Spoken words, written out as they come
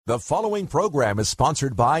The following program is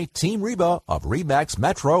sponsored by Team Reba of RE/MAX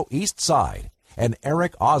Metro East Side and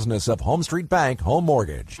Eric Osnes of Home Street Bank Home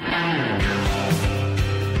Mortgage.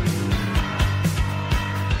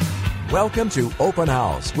 Welcome to Open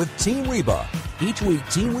House with Team Reba. Each week,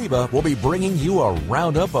 Team Reba will be bringing you a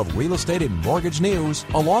roundup of real estate and mortgage news,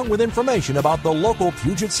 along with information about the local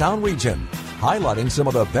Puget Sound region, highlighting some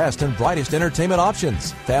of the best and brightest entertainment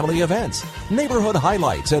options, family events, neighborhood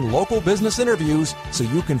highlights, and local business interviews so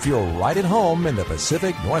you can feel right at home in the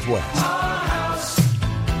Pacific Northwest.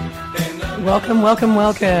 Welcome, welcome,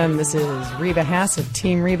 welcome. This is Reba Haas of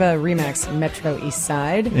Team Reba, RE/MAX Metro East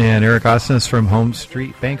Side. And Eric Osnes from Home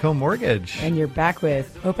Street Bank Home Mortgage. And you're back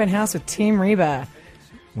with Open House with Team Reba.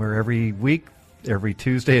 Where every week, every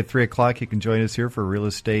Tuesday at 3 o'clock, you can join us here for real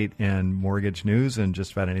estate and mortgage news and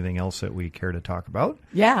just about anything else that we care to talk about.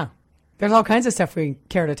 Yeah, there's all kinds of stuff we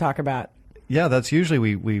care to talk about. Yeah, that's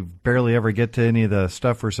usually we barely ever get to any of the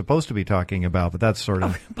stuff we're supposed to be talking about, but that's sort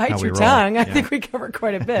of bite how your we tongue. roll. I think we cover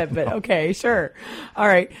quite a bit, but okay, sure. All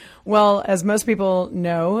right. Well, as most people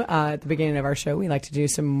know, at the beginning of our show, we like to do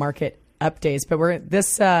some market updates, but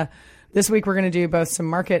this week we're going to do both some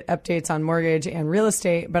market updates on mortgage and real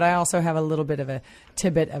estate, but I also have a little bit of a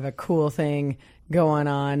tidbit of a cool thing going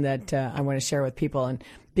on that I want to share with people. And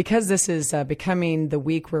because this is becoming the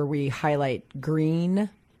week where we highlight green.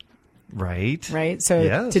 Right. So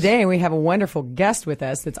yes. Today we have a wonderful guest with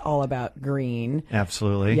us that's all about green.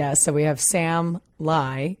 Absolutely. Yes. So we have Sam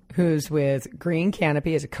Lai, who's with Green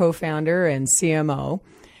Canopy as a co-founder and CMO.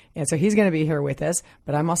 And so he's going to be here with us.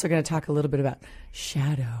 But I'm also going to talk a little bit about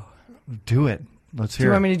shadow. Do it. Let's hear it. Do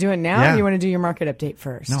you want me to do it now Yeah. or you want to do your market update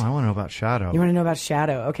first? No, I want to know about shadow. You want to know about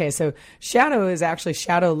shadow. Okay. So shadow is actually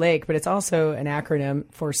Shadow Lake, but it's also an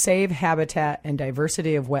acronym for Save Habitat and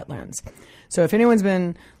Diversity of Wetlands. So if anyone's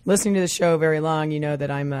been listening to the show very long, you know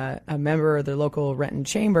that I'm a member of the local Renton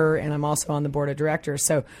Chamber, and I'm also on the board of directors.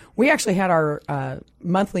 So we actually had our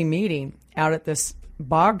monthly meeting out at this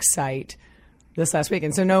bog site this last week.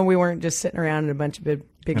 And so, no, we weren't just sitting around in a bunch of big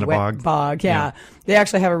in a wet bog. Yeah. They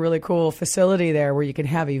actually have a really cool facility there where you can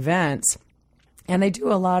have events. And they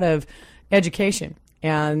do a lot of education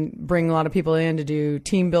and bring a lot of people in to do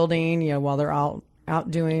team building, while they're out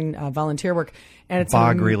doing volunteer work. And it's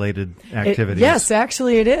bog-related activities. Yes,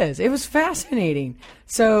 actually it is. It was fascinating.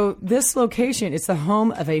 So this location, it's the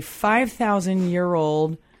home of a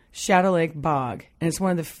 5,000-year-old Shadow Lake bog. And it's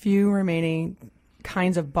one of the few remaining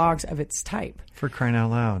kinds of bogs of its type. For crying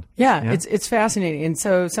out loud. Yeah. It's fascinating. And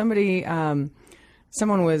so someone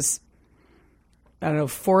was, I don't know,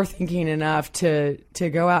 forethinking enough to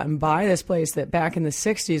go out and buy this place that back in the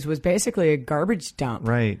 60s was basically a garbage dump.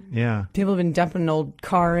 Right, yeah. People have been dumping old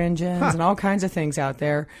car engines and all kinds of things out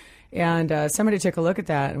there. And somebody took a look at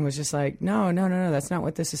that and was just like, no, that's not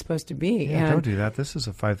what this is supposed to be. Yeah, and don't do that. This is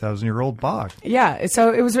a 5,000-year-old bog. Yeah,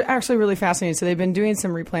 so it was actually really fascinating. So they've been doing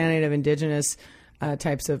some replanting of indigenous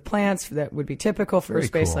types of plants that would be typical for Very a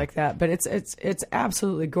space cool. like that. But it's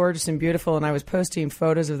absolutely gorgeous and beautiful. And I was posting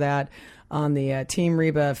photos of that on the Team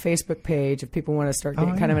Reba Facebook page if people want to start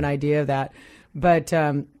getting kind of an idea of that. But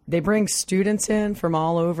they bring students in from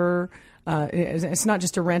all over. It's not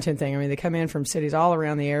just a Renton thing. I mean, they come in from cities all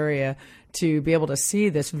around the area to be able to see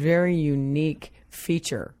this very unique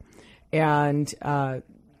feature. And,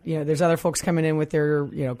 there's other folks coming in with their,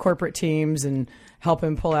 corporate teams and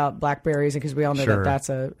helping pull out blackberries because we all know Sure. that's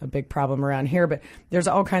a big problem around here. But there's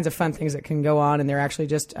all kinds of fun things that can go on, and they're actually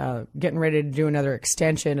just getting ready to do another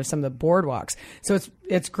extension of some of the boardwalks. So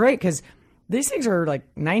it's great because these things are like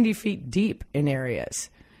 90 feet deep in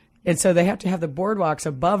areas. And so they have to have the boardwalks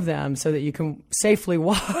above them so that you can safely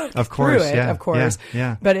walk through it, of course.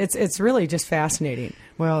 Yeah. But it's really just fascinating.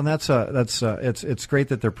 Well, and it's great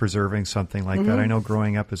that they're preserving something like that. I know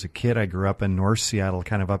growing up as a kid, I grew up in North Seattle,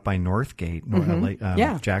 kind of up by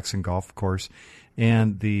Northgate, Jackson Golf Course.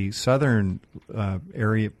 And the southern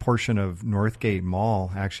area portion of Northgate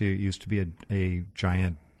Mall actually used to be a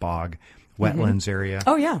giant bog. Wetlands area.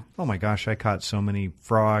 Oh, yeah. Oh, my gosh. I caught so many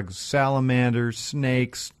frogs, salamanders,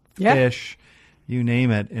 snakes, fish, you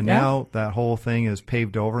name it. And now that whole thing is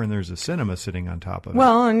paved over and there's a cinema sitting on top of it.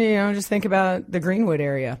 Well, and, just think about the Greenwood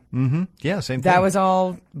area. Mm-hmm. Yeah, same thing. That was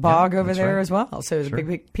all bog over there right. as well. So it was a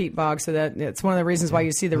big peat bog. So it's one of the reasons why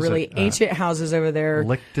you see the really ancient houses over there.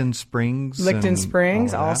 Licton Springs. Licton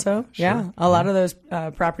Springs Sure. also. Yeah. A lot of those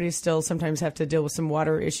properties still sometimes have to deal with some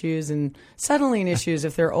water issues and settling issues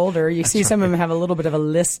if they're older. You see some of them have a little bit of a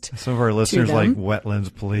list. Some of our listeners like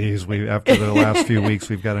wetlands, please. After the last few weeks,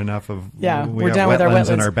 we've got enough of. Yeah, we're down with our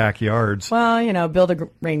wetlands in our backyards. Well, build a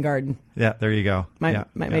rain garden. Yeah, there you go.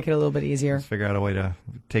 Might make it a little bit easier. Let's figure out a way to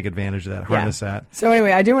take advantage of that, harness that. So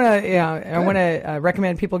anyway, I do want to, I want to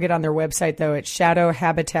recommend people get on their website though at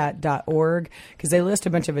shadowhabitat.org because they list a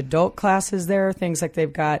bunch of adult classes there. Things like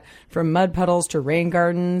they've got from mud puddles to rain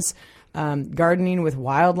gardens, gardening with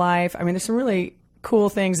wildlife. I mean, there's some really cool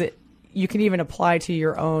things that you can even apply to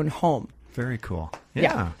your own home. Very cool.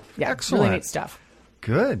 Yeah. Excellent. Really neat stuff.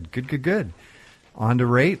 Good. On to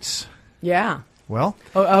rates. Yeah. Well.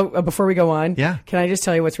 Before we go on, yeah. Can I just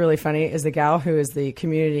tell you what's really funny is the gal who is the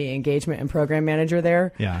community engagement and program manager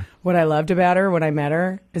there. Yeah. What I loved about her when I met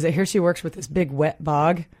her is that here she works with this big wet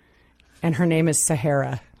bog, and her name is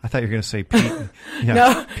Sahara. I thought you were going to say Pete.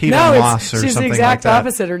 No, Peter Moss or she's something the exact like that.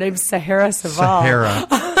 opposite. Her name's Sahara Saval. Sahara.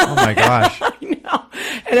 Oh my gosh. I know.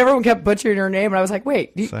 And everyone kept butchering her name, and I was like,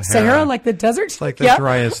 "Wait, Sahara like the desert?" It's like the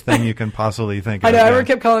driest thing you can possibly think of. I know. Everyone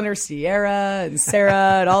kept calling her Sierra and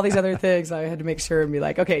Sarah and all these other things. I had to make sure and be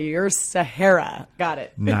like, "Okay, you're Sahara. Got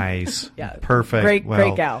it." Nice. Yeah. Perfect. Great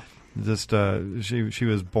gal. Just she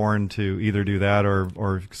was born to either do that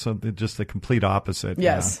or something just the complete opposite.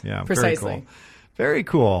 Yes. Yeah. Precisely. Very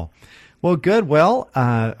cool. Well, good. Well,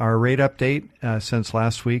 our rate update since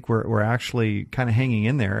last week, we're actually kind of hanging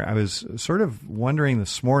in there. I was sort of wondering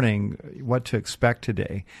this morning what to expect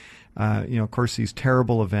today. Of course, these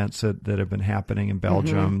terrible events that have been happening in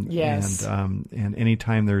Belgium, Yes. and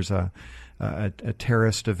anytime there's a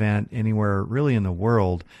terrorist event anywhere really in the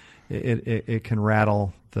world, it can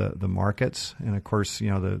rattle the markets, and of course,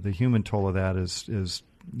 the human toll of that is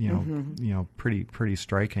pretty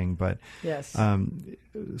striking. But yes.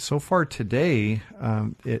 So far today,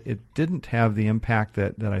 it didn't have the impact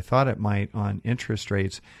that I thought it might on interest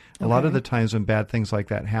rates. A lot of the times when bad things like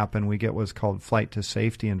that happen, we get what's called flight to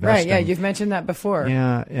safety investing. Right, yeah, you've mentioned that before.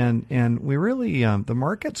 Yeah, and we really, the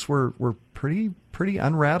markets were pretty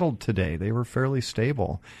unrattled today. They were fairly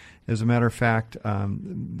stable. As a matter of fact,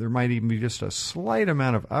 there might even be just a slight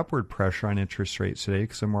amount of upward pressure on interest rates today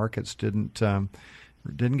because the markets didn't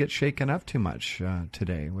get shaken up too much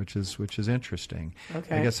today, which is interesting.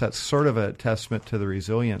 Okay. I guess that's sort of a testament to the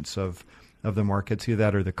resilience of the markets, either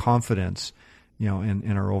that or the confidence,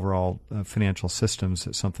 in our overall financial systems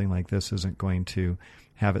that something like this isn't going to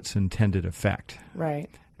have its intended effect. Right.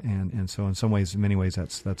 And so in many ways,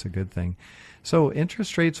 that's a good thing. So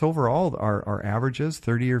interest rates overall are averages.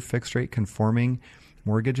 30-year fixed rate conforming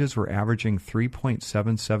mortgages were averaging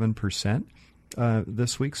 3.77%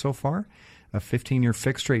 this week so far. A 15-year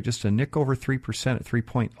fixed rate, just a nick over 3% at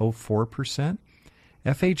 3.04%.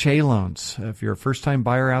 FHA loans, if you're a first-time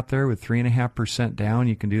buyer out there with 3.5% down,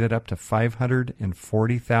 you can do that up to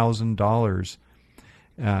 $540,000.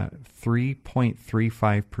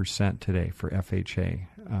 3.35% today for FHA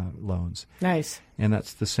loans. Nice. And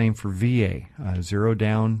that's the same for VA. Zero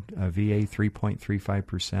down, VA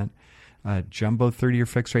 3.35%. Jumbo 30-year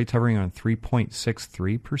fixed rates hovering on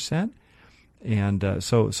 3.63%. And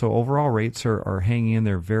so overall rates are hanging in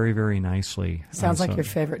there very, very nicely. Sounds like your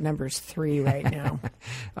favorite number is 3 right now.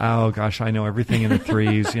 Oh, gosh, I know everything in the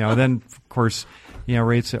threes. Then, of course,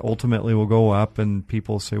 rates ultimately will go up, and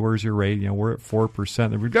people say, where's your rate? We're at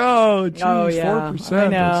 4%. They would go, geez, 4%. I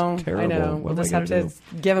know. That's terrible. I know. We'll just have to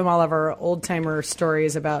give them all of our old-timer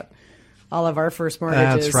stories about all of our first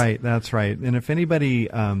mortgages. That's right. And if anybody,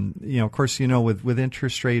 of course, with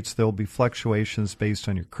interest rates, there'll be fluctuations based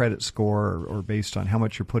on your credit score or based on how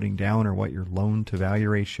much you're putting down or what your loan to value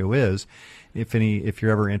ratio is. If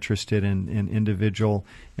you're ever interested in individual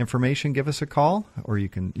information, give us a call, or you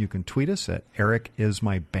can tweet us at Eric is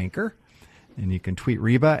my banker, and you can tweet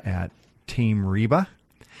Reba at Team Reba.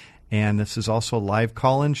 And this is also a live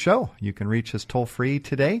call-in show. You can reach us toll-free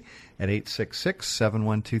today at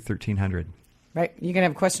 866-712-1300. Right. You can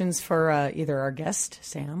have questions for either our guest,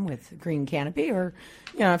 Sam, with Green Canopy, or,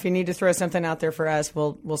 if you need to throw something out there for us,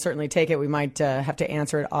 we'll certainly take it. We might have to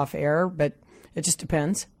answer it off air, but it just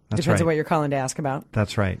depends. Depends on what you're calling to ask about.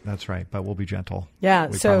 That's right. But we'll be gentle. Yeah.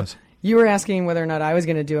 We so promise. You were asking whether or not I was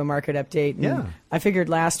going to do a market update. And yeah. I figured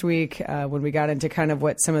last week when we got into kind of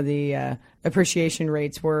what some of the appreciation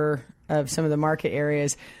rates were of some of the market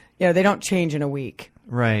areas, they don't change in a week.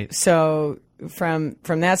 Right. So from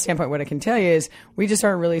that standpoint, what I can tell you is we just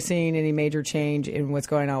aren't really seeing any major change in what's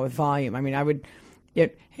going on with volume. I mean,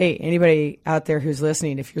 hey, anybody out there who's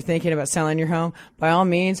listening, if you're thinking about selling your home, by all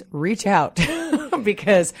means, reach out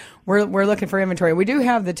because we're looking for inventory. We do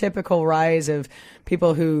have the typical rise of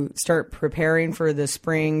people who start preparing for the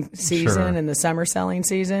spring season and the summer selling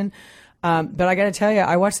season. But I got to tell you,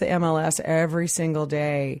 I watch the MLS every single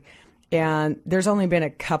day, and there's only been a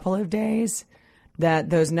couple of days that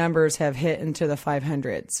those numbers have hit into the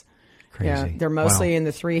 500s. Crazy. Yeah, they're mostly in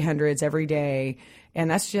the 300s every day. And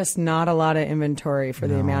that's just not a lot of inventory for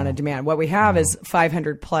the amount of demand. What we have is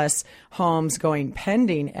 500 plus homes going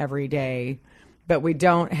pending every day, but we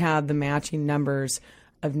don't have the matching numbers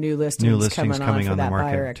of new listings coming on for the that buyer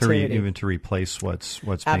market activity. even to replace what's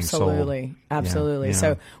being sold. Absolutely. Yeah.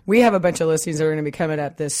 So we have a bunch of listings that are going to be coming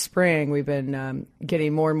up this spring. We've been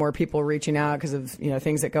getting more and more people reaching out because of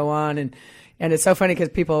things that go on, and it's so funny because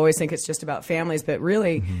people always think it's just about families, but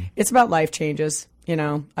really it's about life changes.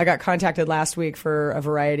 I got contacted last week for a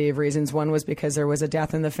variety of reasons. One was because there was a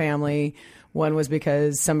death in the family. One was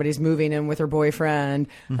because somebody's moving in with her boyfriend.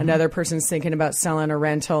 Another person's thinking about selling a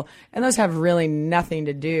rental. And those have really nothing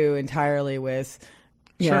to do entirely with,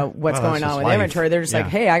 what's going on with inventory. They're just like,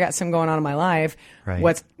 hey, I got something going on in my life.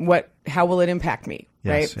 Right. How will it impact me?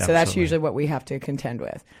 Yes, right. absolutely. So that's usually what we have to contend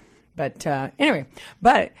with. But anyway,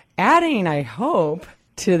 adding, I hope,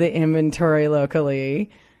 to the inventory locally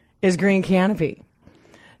is Green Canopy.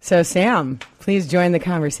 So, Sam, please join the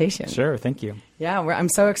conversation. Sure, thank you. Yeah, I'm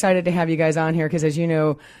so excited to have you guys on here because, as you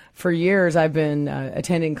know, for years I've been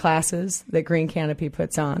attending classes that Green Canopy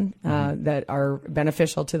puts on that are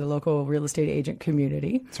beneficial to the local real estate agent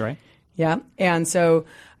community. That's right. Yeah, and so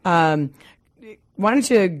why don't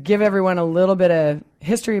you give everyone a little bit of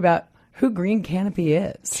history about who Green Canopy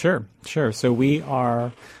is? Sure. So we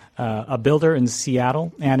are a builder in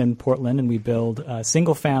Seattle and in Portland, and we build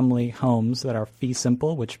single-family homes that are fee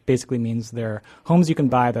simple, which basically means they're homes you can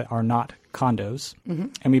buy that are not condos.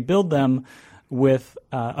 And we build them with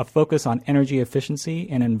a focus on energy efficiency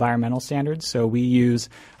and environmental standards. So we use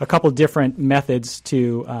a couple different methods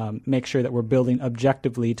to make sure that we're building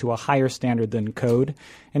objectively to a higher standard than code.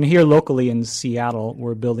 And here locally in Seattle,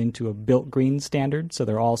 we're building to a Built Green standard. So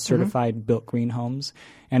they're all certified Built Green homes.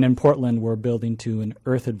 And in Portland, we're building to an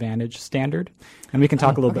Earth Advantage standard. And we can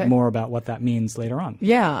talk a little bit more about what that means later on.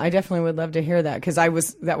 Yeah, I definitely would love to hear that because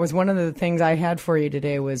that was one of the things I had for you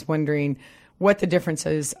today was wondering what the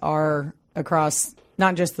differences are across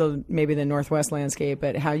not just maybe the Northwest landscape,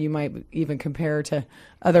 but how you might even compare to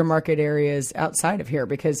other market areas outside of here.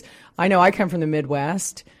 Because I know I come from the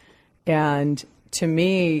Midwest, and to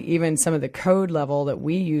me, even some of the code level that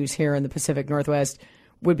we use here in the Pacific Northwest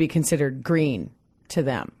would be considered green to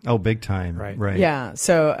them. Oh, big time. Right. Yeah.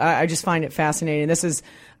 So I just find it fascinating. This is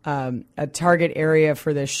a target area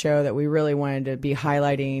for this show that we really wanted to be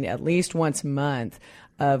highlighting at least once a month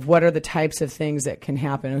of what are the types of things that can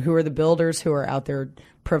happen, who are the builders who are out there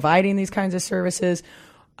providing these kinds of services,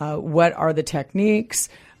 what are the techniques,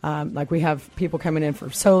 like we have people coming in for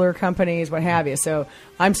solar companies, what have you. So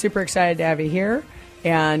I'm super excited to have you here.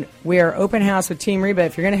 And we are open house with Team Reba.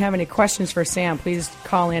 If you're going to have any questions for Sam, please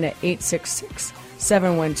call in at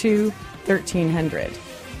 866-712-1300.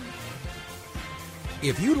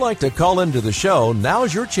 If you'd like to call into the show,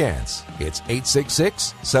 now's your chance. It's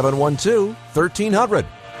 866-712-1300.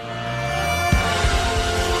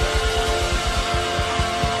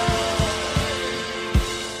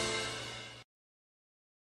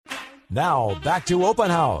 Now, back to Open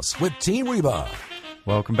House with Team Reba.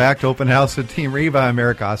 Welcome back to Open House with Team Reba. I'm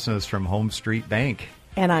Eric Osnos from Home Street Bank.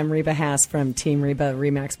 And I'm Reba Haas from Team Reba,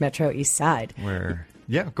 RE/MAX Metro East Side.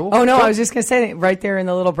 Go. Oh, no, I was just going to say, right there in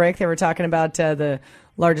the little break, they were talking about the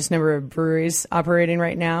largest number of breweries operating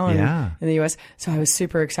right now in the U.S. So I was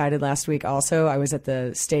super excited last week also. I was at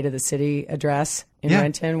the State of the City address in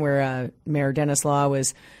Renton where Mayor Dennis Law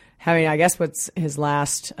was having, I guess, what's his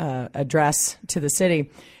last address to the city.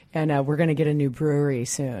 And we're going to get a new brewery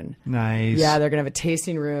soon. Nice. Yeah, they're going to have a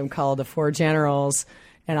tasting room called the Four Generals.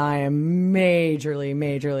 And I am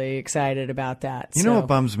majorly excited about that. You know what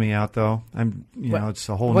bums me out, though? It's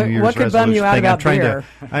a whole New Year's resolution what could bum you out thing. about beer?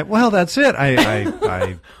 Well, that's it.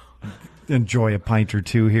 I enjoy a pint or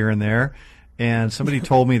two here and there. And somebody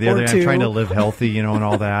told me the other day I'm trying to live healthy, and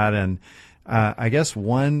all that. And I guess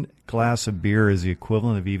one glass of beer is the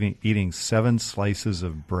equivalent of eating 7 slices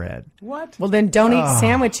of bread. What? Well, then don't eat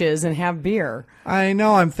sandwiches and have beer. I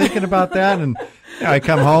know. I'm thinking about that. And I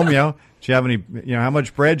come home, do you have any, how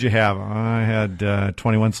much bread you have? I had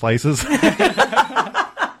 21 slices.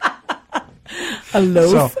 A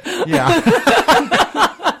loaf? So, yeah.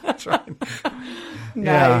 That's right.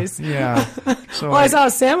 Nice. Yeah. So I saw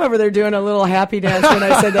Sam over there doing a little happy dance when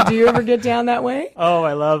I said that. Do you ever get down that way? Oh,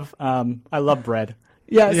 I love bread.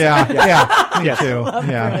 Yes. Yeah. Me too. Love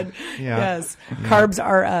bread. Yeah. Yes. Carbs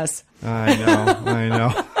are us. I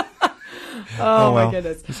know. Oh, my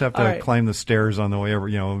goodness. Just have to climb the stairs on the way over,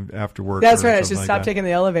 after work. That's right. I should stop taking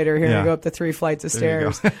the elevator here and go up the 3 flights of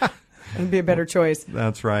there stairs. It'd be a better choice.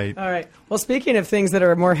 That's right. All right. Well, speaking of things that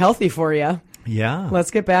are more healthy for you, Yeah.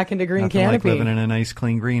 Let's get back into Green Nothing Canopy. like living in a nice,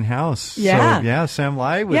 clean greenhouse. Yeah. So, yeah, Sam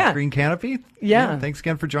Lai with Green Canopy. Yeah. Thanks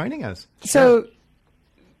again for joining us. So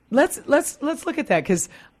let's look at that, because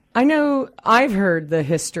I know I've heard the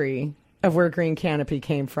history of where Green Canopy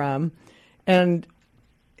came from, and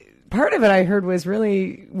part of it I heard was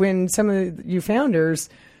really when some of you founders,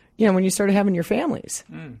 when you started having your families,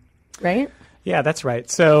 right? Yeah, that's right.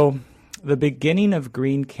 So the beginning of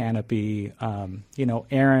Green Canopy,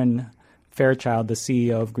 Aaron Fairchild, the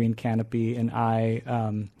CEO of Green Canopy, and I,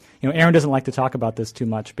 Aaron doesn't like to talk about this too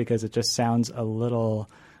much because it just sounds a little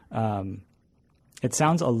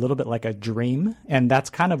bit like a dream, and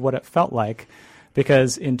that's kind of what it felt like.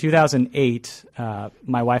 Because in 2008,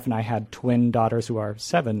 my wife and I had twin daughters who are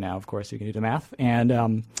 7 now, of course, you can do the math.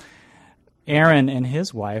 And Aaron and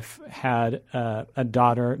his wife had a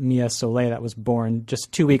daughter, Mia Soleil, that was born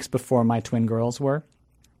just 2 weeks before my twin girls were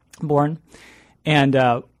born.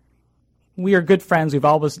 And we are good friends. We've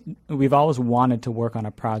always wanted to work on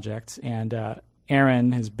a project. And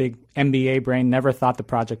Aaron, his big MBA brain, never thought the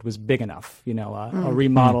project was big enough. A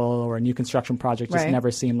remodel or a new construction project just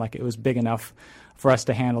never seemed like it was big enough for us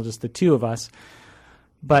to handle, just the two of us.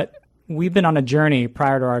 But we've been on a journey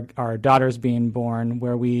prior to our daughters being born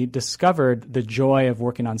where we discovered the joy of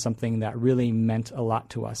working on something that really meant a lot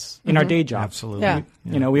to us in our day job. Absolutely.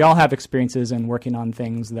 Yeah. We all have experiences in working on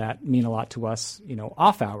things that mean a lot to us,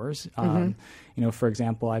 off hours. For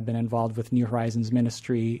example, I've been involved with New Horizons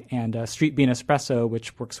Ministry and Street Bean Espresso,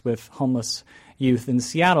 which works with homeless youth in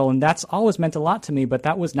Seattle, and that's always meant a lot to me, but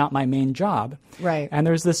that was not my main job. Right. And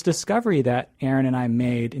there's this discovery that Aaron and I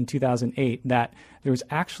made in 2008 that there was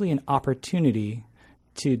actually an opportunity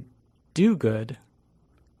to do good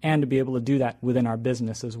and to be able to do that within our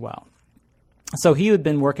business as well. So he had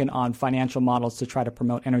been working on financial models to try to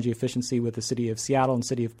promote energy efficiency with the city of Seattle and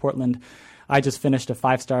city of Portland. I just finished a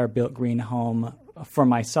 5-star built green home for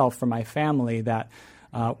myself, for my family, that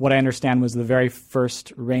what I understand was the very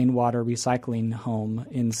first rainwater recycling home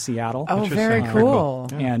in Seattle. Oh, very cool.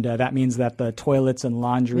 Yeah. And that means that the toilets and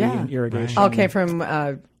laundry and irrigation. Right. Okay, from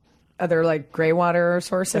other like gray water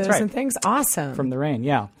sources and things? Awesome. From the rain,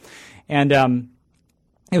 yeah. And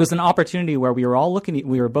it was an opportunity where we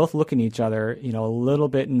were both looking at each other, a little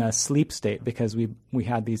bit in a sleep state because we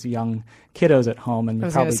had these young kiddos at home, and we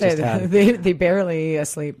probably just had they barely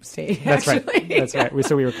asleep state. That's right. That's right.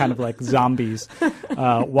 So we were kind of like zombies,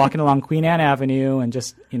 walking along Queen Anne Avenue and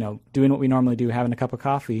just doing what we normally do, having a cup of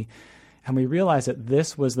coffee, and we realized that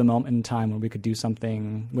this was the moment in time when we could do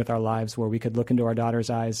something with our lives, where we could look into our daughter's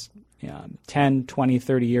eyes 10, 20,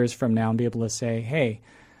 30 years from now and be able to say, hey,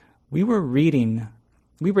 we were reading.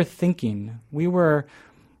 We were thinking, we were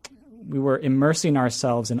immersing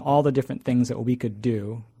ourselves in all the different things that we could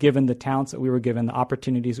do, given the talents that we were given, the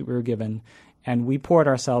opportunities that we were given, and we poured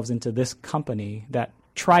ourselves into this company that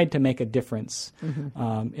tried to make a difference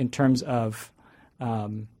in terms of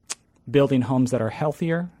building homes that are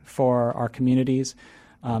healthier for our communities,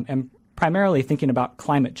 and primarily thinking about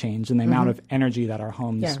climate change and the amount of energy that our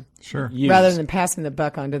homes use. Rather than passing the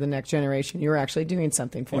buck on to the next generation, you were actually doing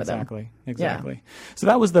something for them. Exactly. Yeah. So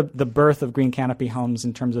that was the birth of Green Canopy Homes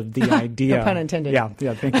in terms of the idea. No pun intended.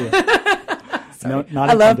 Yeah, thank you. Sorry.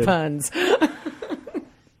 Not I love intended. puns.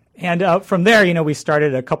 And from there, we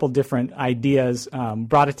started a couple different ideas,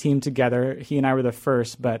 brought a team together. He and I were the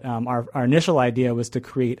first, but our initial idea was to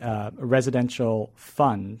create a residential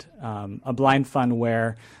fund, a blind fund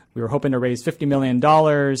where we were hoping to raise $50 million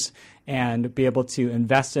and be able to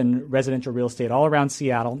invest in residential real estate all around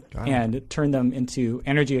Seattle and turn them into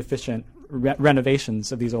energy-efficient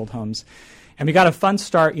renovations of these old homes. And we got a fun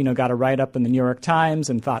start, got a write-up in the New York Times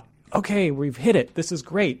and thought, okay, we've hit it. This is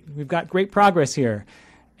great. We've got great progress here.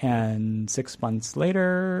 And 6 months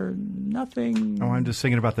later, nothing. Oh, I'm just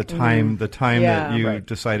thinking about the time. The time that you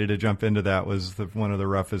decided to jump into that was one of the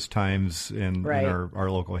roughest times in our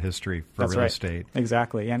local history for real estate.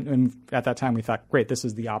 Exactly. And at that time, we thought, great, this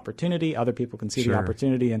is the opportunity. Other people can see the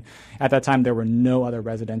opportunity. And at that time, there were no other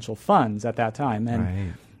residential funds at that time.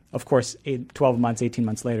 And of course, 12 months, 18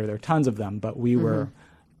 months later, there are tons of them. But we were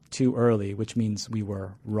too early, which means we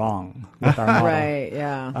were wrong with our model. Right,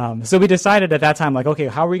 yeah. So we decided at that time, like, okay,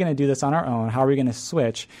 how are we going to do this on our own? How are we going to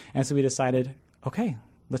switch? And so we decided, okay,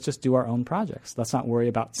 let's just do our own projects. Let's not worry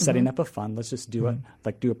about setting up a fund. Let's just do it,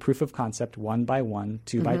 like do a proof of concept 1 by 1,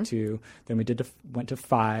 2 by 2. Then we went to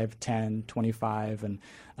 5, 10, 25, and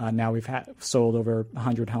now we've sold over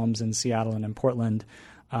 100 homes in Seattle and in Portland.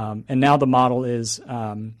 And now the model is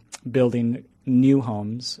building new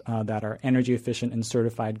homes that are energy efficient and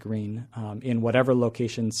certified green in whatever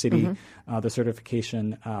location, city, the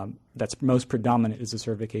certification that's most predominant is the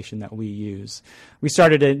certification that we use. We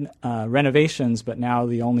started in renovations, but now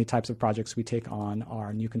the only types of projects we take on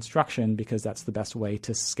are new construction because that's the best way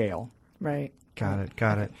to scale. Right. Got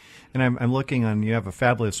it. And I'm looking on, you have a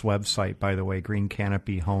fabulous website, by the way,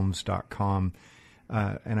 greencanopyhomes.com.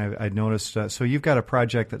 And I noticed, so you've got a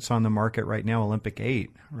project that's on the market right now, Olympic 8,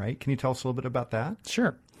 right? Can you tell us a little bit about that?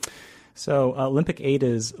 Sure. So Olympic 8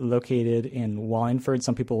 is located in Wallingford.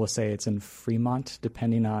 Some people will say it's in Fremont,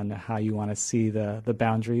 depending on how you want to see the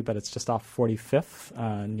boundary, but it's just off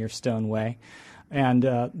 45th near Stone Way. And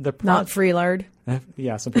not Freelard.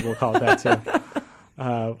 Yeah, some people will call it that too.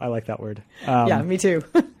 I like that word. Yeah, me too.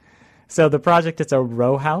 So the project, it's a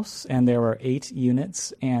row house, and there are 8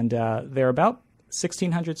 units, and they're about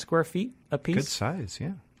 1,600 square feet apiece. Good size,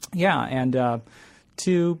 yeah. Yeah, and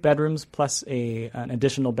 2 bedrooms plus an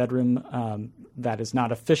additional bedroom that is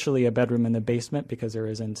not officially a bedroom in the basement because there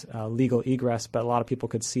isn't legal egress, but a lot of people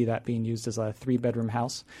could see that being used as a 3-bedroom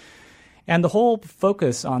house. And the whole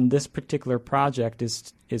focus on this particular project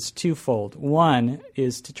is twofold. One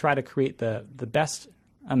is to try to create the best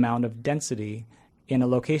amount of density in a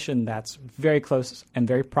location that's very close and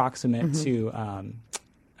very proximate to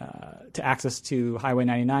access to Highway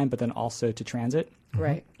 99, but then also to transit.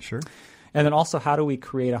 Right. Sure. And then also, how do we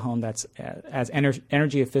create a home that's as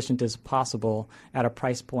energy efficient as possible at a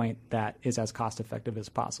price point that is as cost effective as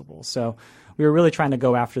possible? So we were really trying to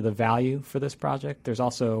go after the value for this project. There's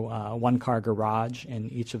also a 1-car garage in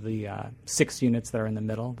each of the 6 units that are in the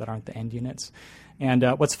middle that aren't the end units. And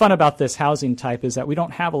what's fun about this housing type is that we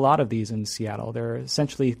don't have a lot of these in Seattle. They're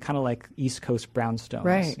essentially kind of like East Coast brownstones.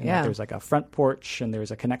 Right, yeah. There's like a front porch and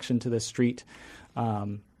there's a connection to the street.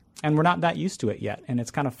 And we're not that used to it yet. And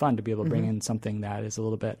it's kind of fun to be able to bring in something that is a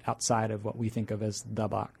little bit outside of what we think of as the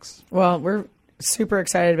box. Well, we're super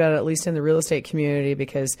excited about it, at least in the real estate community,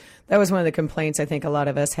 because that was one of the complaints I think a lot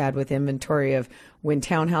of us had with inventory of when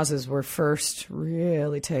townhouses were first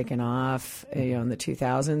really taken off, in the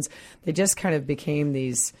 2000s. They just kind of became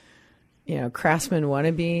these, craftsman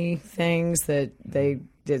wannabe things that they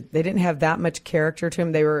didn't have that much character to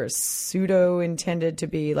them. They were pseudo intended to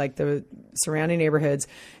be like the surrounding neighborhoods,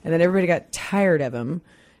 and then everybody got tired of them,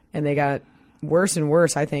 and they got worse and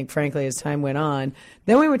worse, I think, frankly, as time went on.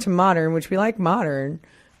 Then we went to modern, which we like modern,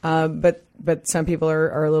 but some people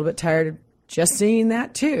are a little bit tired of just seeing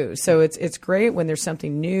that too. So it's great when there's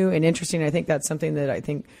something new and interesting. I think that's something that I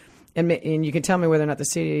think, and you can tell me whether or not the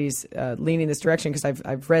city's leaning this direction, because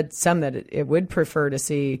I've read some that it would prefer to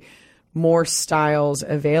see more styles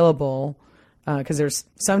available because there's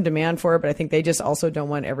some demand for it, but I think they just also don't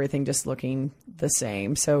want everything just looking the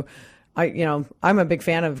same. So I'm a big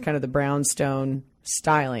fan of kind of the brownstone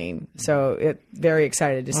styling. So very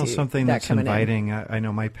excited to see something that that's coming inviting. in. I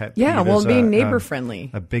know my pet peeve is being neighbor friendly.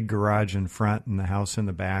 A big garage in front and the house in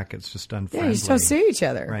the back. It's just unfriendly. Yeah, you just don't see each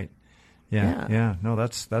other. Right. Yeah. No,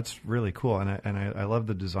 that's really cool, and I love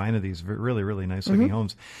the design of these really, really nice looking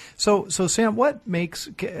homes. So Sam, what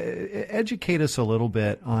educate us a little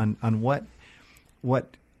bit on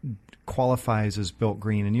what qualifies as built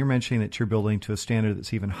green? And you're mentioning that you're building to a standard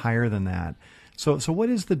that's even higher than that. So what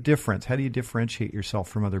is the difference? How do you differentiate yourself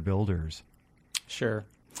from other builders? Sure.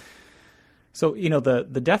 So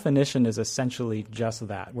the definition is essentially just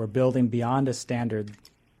that. We're building beyond a standard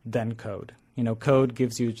than code. Code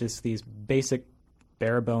gives you just these basic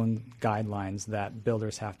bare-bone guidelines that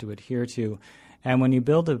builders have to adhere to. And when you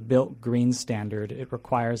build a built green standard, it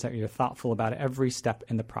requires that you're thoughtful about every step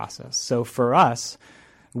in the process. So for us,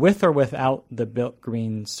 with or without the built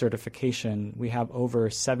green certification, we have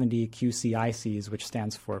over 70 QCICs, which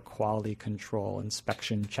stands for Quality Control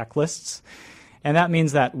Inspection Checklists. And that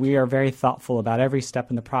means that we are very thoughtful about every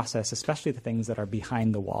step in the process, especially the things that are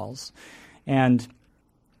behind the walls. And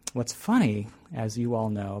what's funny, as you all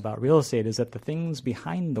know about real estate, is that the things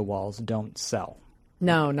behind the walls don't sell.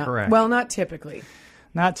 No, not correct. Well, not typically.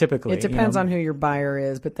 Not typically. It depends on who your buyer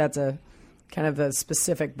is, but that's a kind of a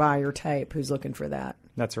specific buyer type who's looking for that.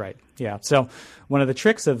 That's right. Yeah. So one of the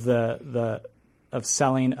tricks of of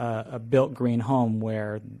selling a built green home,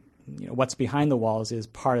 where what's behind the walls is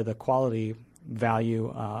part of the quality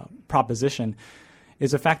value proposition,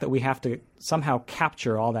 is the fact that we have to somehow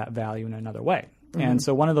capture all that value in another way. And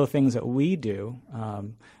so one of the things that we do,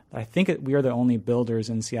 I think we are the only builders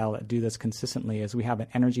in Seattle that do this consistently, is we have an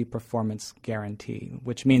energy performance guarantee,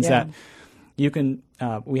 which means that you can.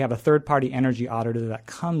 We have a third-party energy auditor that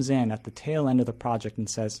comes in at the tail end of the project and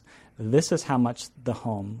says, "This is how much the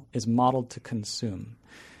home is modeled to consume."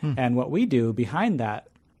 And what we do behind that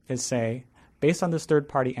is say, based on this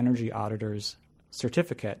third-party energy auditor's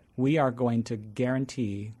certificate, we are going to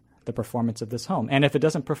guarantee the performance of this home. And if it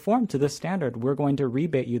doesn't perform to this standard, we're going to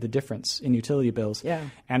rebate you the difference in utility bills. Yeah.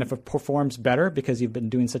 And if it performs better because you've been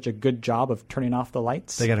doing such a good job of turning off the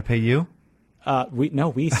lights, they got to pay you? We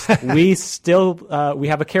still we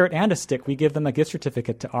have a carrot and a stick. We give them a gift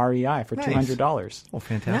certificate to REI for $200. Oh,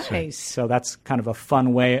 fantastic! Nice. So that's kind of a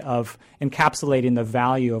fun way of encapsulating the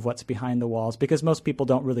value of what's behind the walls, because most people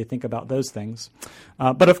don't really think about those things.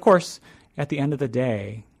 But of course, at the end of the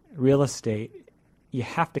day, real estate, you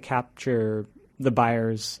have to capture the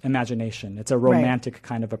buyer's imagination. It's a romantic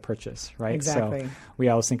kind of a purchase, right? Exactly. So we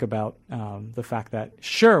always think about the fact that,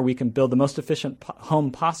 sure, we can build the most efficient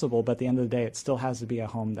home possible, but at the end of the day, it still has to be a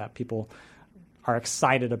home that people are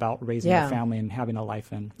excited about raising a family and having a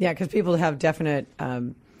life in. Yeah, because people have definite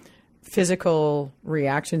physical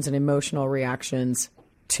reactions and emotional reactions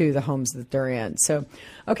to the homes that they're in. So,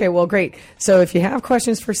 okay, well, great. So if you have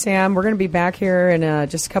questions for Sam, we're going to be back here in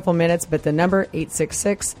just a couple minutes, but the number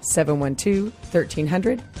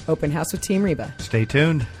 866-712-1300, Open House with Team Reba. Stay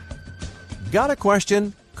tuned. Got a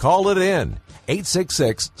question? Call it in.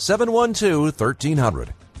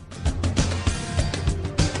 866-712-1300.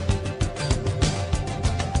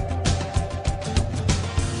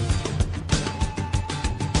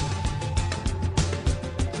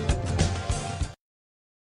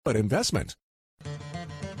 Investment.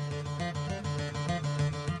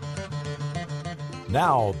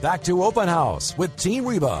 Now, back to Open House with Team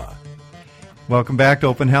Reba. Welcome back to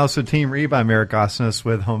Open House with Team Reba. I'm Eric Osnes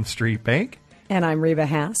with Home Street Bank. And I'm Reba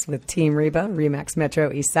Haas with Team Reba, RE/MAX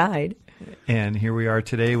Metro East Side. And here we are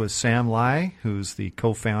today with Sam Lai, who's the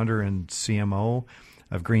co-founder and CMO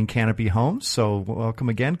of Green Canopy Homes. So welcome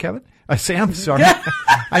again, Kevin. Sam, sorry.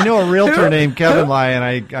 I know a realtor named Kevin Lai,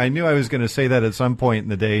 and I knew I was going to say that at some point in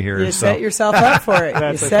the day here. You set yourself up for it.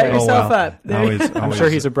 You set yourself up. I'm sure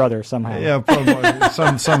he's a brother somehow. Yeah,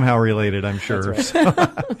 somehow related, I'm sure.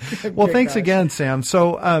 Right. Well, thanks again, Sam.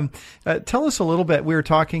 So tell us a little bit. We were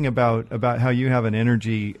talking about how you have an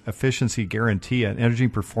energy efficiency guarantee, an energy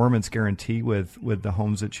performance guarantee with the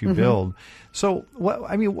homes that you build. So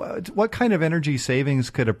what kind of energy savings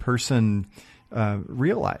could a person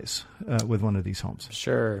realize with one of these homes?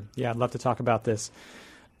 Sure. Yeah, I'd love to talk about this.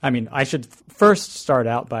 I mean, I should first start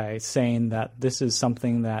out by saying that this is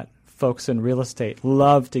something that folks in real estate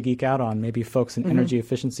love to geek out on. Maybe folks in energy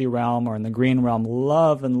efficiency realm or in the green realm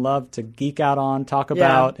love to geek out on, talk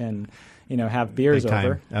about, and have beers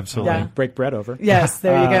over. Absolutely. Break bread over. Yes,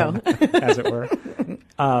 there you go. As it were.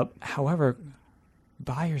 However,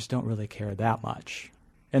 buyers don't really care that much.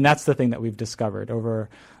 And that's the thing that we've discovered over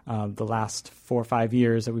the last 4 or 5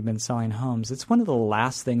 years that we've been selling homes. It's one of the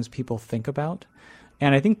last things people think about.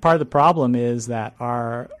 And I think part of the problem is that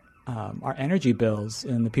our energy bills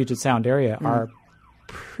in the Puget Sound area are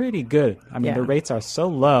pretty good. I mean, the rates are so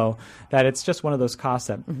low that it's just one of those costs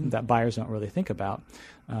that buyers don't really think about.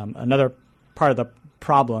 Another part of the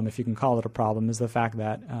problem, if you can call it a problem, is the fact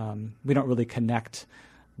that we don't really connect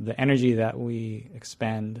the energy that we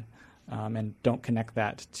expend and don't connect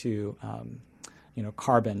that to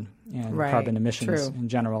carbon and carbon emissions in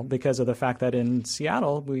general, because of the fact that in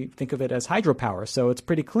Seattle we think of it as hydropower, so it's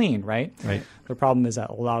pretty clean, right? Right. The problem is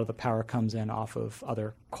that a lot of the power comes in off of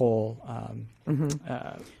other coal.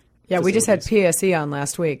 We just had PSE on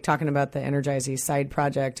last week talking about the Energize East Side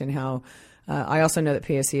project and how I also know that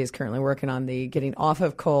PSE is currently working on the getting off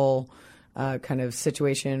of coal kind of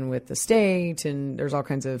situation with the state, and there's all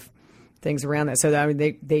kinds of things around that. So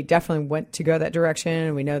they definitely went to go that direction.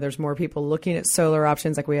 And we know there's more people looking at solar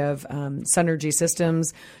options. Like we have Sunergy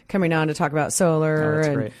Systems coming on to talk about solar. Oh,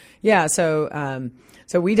 that's great. Yeah. So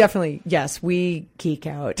we definitely, we geek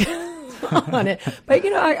out on it. But,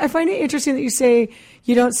 I find it interesting that you say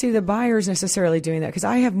you don't see the buyers necessarily doing that, because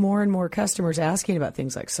I have more and more customers asking about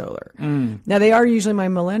things like solar. Now, they are usually my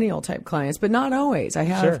millennial type clients, but not always. I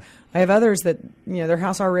have others that, their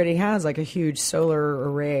house already has like a huge solar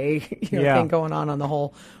array thing going on the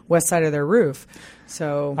whole west side of their roof.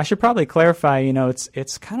 So I should probably clarify,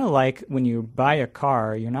 it's kind of like when you buy a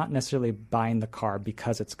car, you're not necessarily buying the car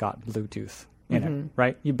because it's got Bluetooth in it,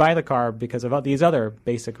 right? You buy the car because of these other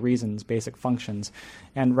basic reasons, basic functions.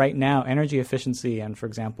 And right now, energy efficiency and, for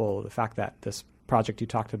example, the fact that this project you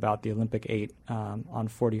talked about, the Olympic 8 on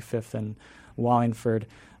 45th and Wallingford,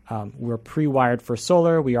 we're pre-wired for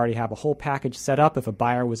solar. We already have a whole package set up. If a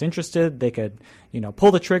buyer was interested, they could,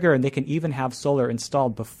 pull the trigger, and they can even have solar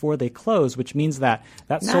installed before they close, which means that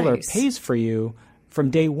solar pays for you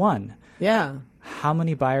from day one. Yeah. How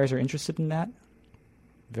many buyers are interested in that?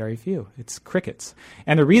 Very few. It's crickets.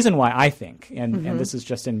 And the reason why I think, and this is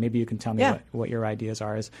just maybe you can tell me what your ideas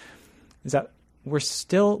are, is is that we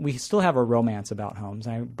still have a romance about homes.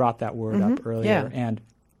 I brought that word up earlier, and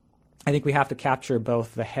I think we have to capture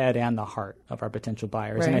both the head and the heart of our potential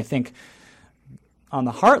buyers. Right. And I think on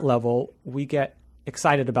the heart level, we get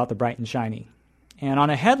excited about the bright and shiny. And on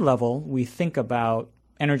a head level, we think about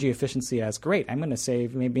energy efficiency as great. I'm going to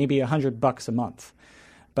save maybe $100 a month.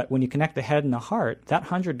 But when you connect the head and the heart, that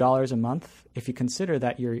 $100 a month, if you consider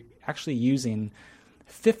that you're actually using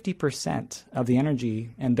 50% of the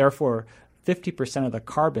energy and therefore 50% of the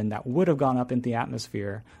carbon that would have gone up into the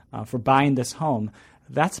atmosphere for buying this home,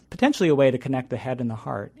 that's potentially a way to connect the head and the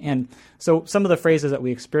heart. And so some of the phrases that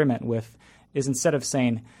we experiment with is instead of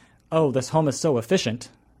saying, oh, this home is so efficient,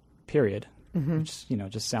 period, which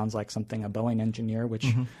just sounds like something a Boeing engineer, which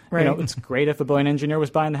it's great if a Boeing engineer was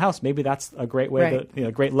buying the house. Maybe that's a great way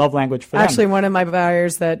to great love language for them. Actually, one of my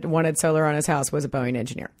buyers that wanted solar on his house was a Boeing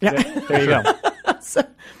engineer. Yeah, there you go.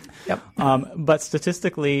 Yep. But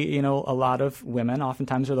statistically, a lot of women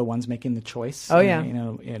oftentimes are the ones making the choice.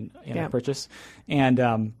 In a purchase,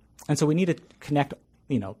 and so we need to connect,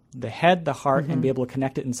 the head, the heart, and be able to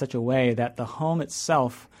connect it in such a way that the home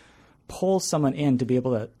itself pulls someone in to be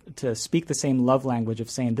able to speak the same love language of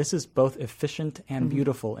saying this is both efficient and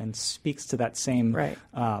beautiful, and speaks to that same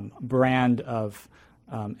brand of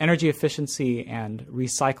energy efficiency and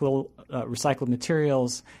recycled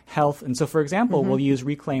materials, health. And so, for example, we'll use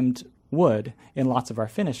reclaimed wood in lots of our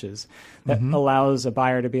finishes that allows a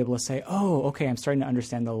buyer to be able to say, oh, okay, I'm starting to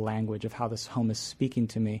understand the language of how this home is speaking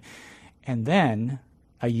to me. And then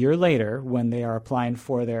a year later, when they are applying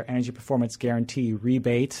for their energy performance guarantee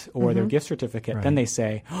rebate or their gift certificate, then they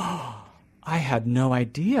say, oh, I had no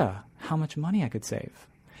idea how much money I could save.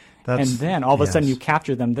 And then all of a sudden you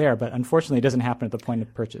capture them there, but unfortunately it doesn't happen at the point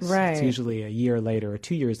of purchase. Right. It's usually a year later or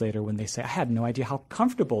 2 years later when they say, I had no idea how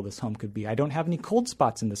comfortable this home could be. I don't have any cold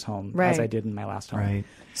spots in this home as I did in my last home. Right.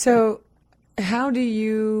 So how do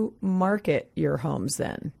you market your homes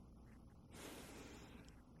then?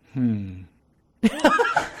 You're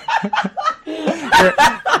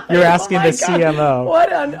asking the CMO.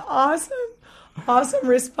 What an awesome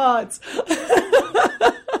response.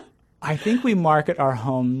 I think we market our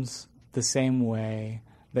homes the same way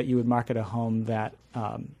that you would market a home that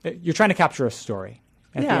you're trying to capture a story.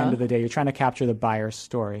 At the end of the day, you're trying to capture the buyer's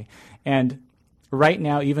story. And right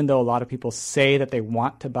now, even though a lot of people say that they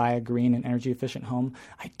want to buy a green and energy efficient home,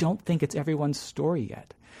 I don't think it's everyone's story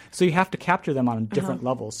yet. So you have to capture them on different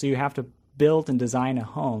levels. So you have to build and design a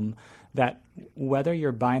home that whether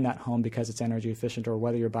you're buying that home because it's energy efficient or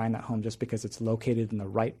whether you're buying that home just because it's located in the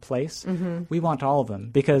right place, we want all of them,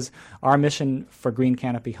 because our mission for Green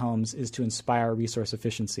Canopy Homes is to inspire resource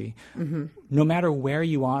efficiency no matter where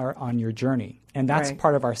you are on your journey. And that's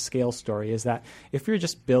part of our scale story, is that if you're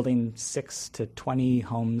just building 6 to 20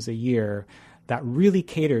 homes a year that really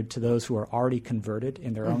catered to those who are already converted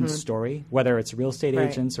in their own story, whether it's real estate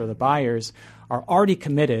agents or the buyers, are already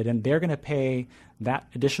committed and they're going to pay that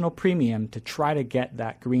additional premium to try to get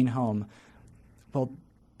that green home, well,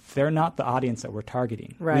 they're not the audience that we're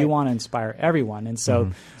targeting. Right. We want to inspire everyone. And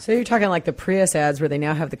so So you're talking like the Prius ads where they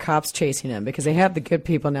now have the cops chasing them because they have the good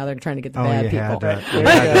people, now they're trying to get the bad people. You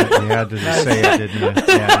had to say it, didn't you?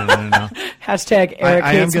 Yeah, no. Hashtag Eric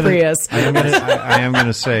hates Prius. I am going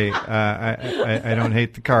to say I don't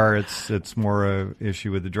hate the car. It's more a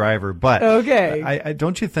issue with the driver. But okay,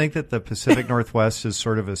 don't you think that the Pacific Northwest is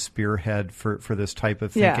sort of a spearhead for this type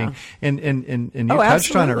of thinking? Yeah. And you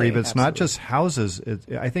touched on it, Reba. It's not just houses.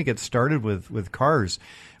 I think it started with cars,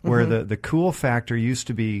 where the cool factor used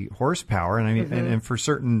to be horsepower, and I mean, and for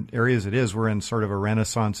certain areas it is. We're in sort of a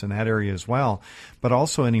renaissance in that area as well, but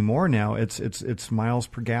also anymore now it's miles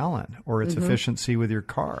per gallon, or it's efficiency with your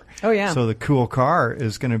car. Oh yeah. So the cool car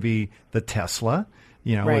is going to be the Tesla,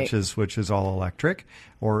 which is all electric,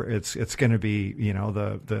 or it's going to be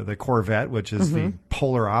the Corvette, which is the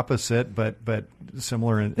polar opposite, but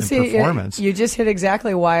similar in performance. You just hit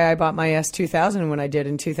exactly why I bought my S2000 when I did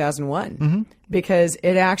in 2001, because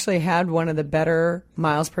it actually had one of the better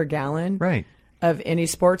miles per gallon of any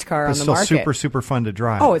sports car on the market. It's still super fun to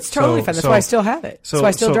drive. Oh, it's totally fun. That's why I still have it. So I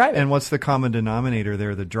still drive it. And what's the common denominator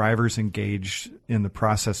there? The driver's engaged in the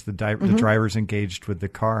process. The driver's engaged with the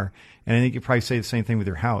car. And I think you probably say the same thing with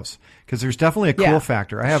your house, because there's definitely a cool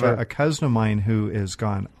factor. I have a cousin of mine who has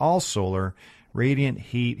gone all solar, radiant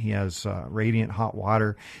heat. He has radiant hot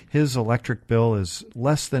water. His electric bill is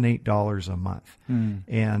less than $8 a month,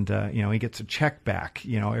 and he gets a check back. For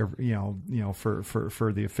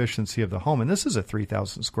the efficiency of the home. And this is a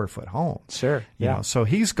 3,000 square foot home. Sure. So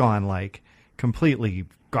he's gone like completely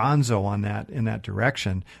gonzo on that in that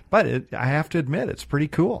direction. But I have to admit, it's pretty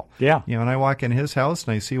cool. Yeah. You know, and I walk in his house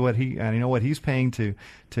and I see I know what he's paying to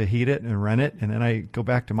heat it and run it, and then I go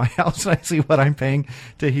back to my house and I see what I'm paying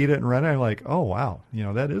to heat it and run it. I'm like, oh wow, you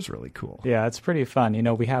know, that is really cool. Yeah, it's pretty fun. You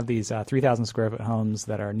know, we have these 3,000 square foot homes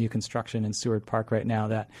that are new construction in Seward Park right now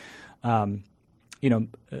that, you know,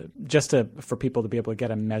 just for people to be able to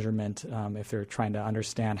get a measurement if they're trying to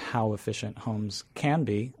understand how efficient homes can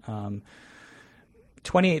be.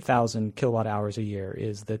 28,000 kilowatt hours a year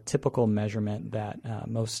is the typical measurement that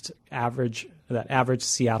average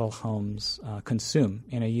Seattle homes consume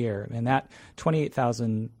in a year, and that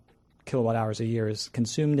 28,000 kilowatt hours a year is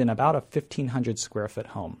consumed in about a 1,500 square foot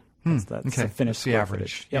home. That's the finished square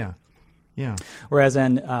average. footage. Yep. Yeah. Whereas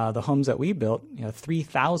in the homes that we built,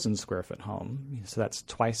 3,000 square foot home, so that's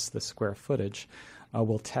twice the square footage,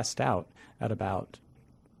 will test out at about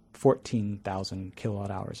 14,000 kilowatt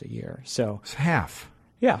hours a year. So it's half.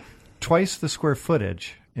 Yeah. Twice the square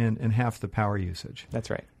footage and half the power usage. That's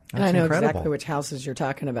right. And I know incredible. exactly which houses you're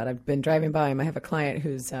talking about. I've been driving by them. I have a client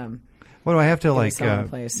who's what do I have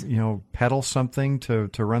to pedal something to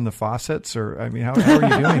run the faucets, or I mean, how are you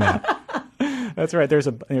doing that? That's right. There's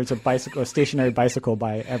a stationary bicycle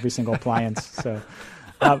by every single appliance. So,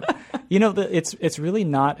 it's really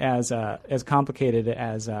not as complicated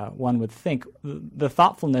as one would think. The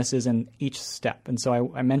thoughtfulness is in each step, and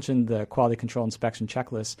so I mentioned the quality control inspection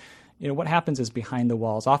checklist. You know, what happens is behind the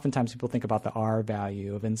walls. Oftentimes, people think about the R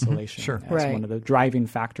value of insulation as one of the driving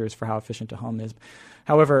factors for how efficient a home is.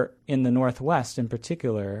 However, in the Northwest, in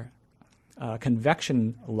particular,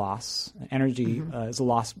 convection loss, energy is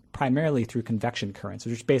lost primarily through convection currents,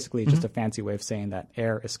 which is basically just a fancy way of saying that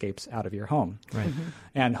air escapes out of your home. Right.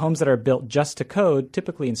 And homes that are built just to code,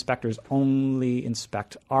 typically inspectors only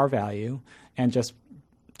inspect R value and just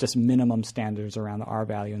minimum standards around the R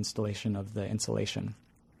value installation of the insulation.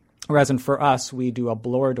 Whereas for us, we do a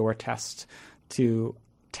blower door test to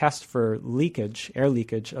test for air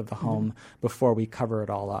leakage of the home before we cover it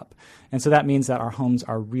all up. And so that means that our homes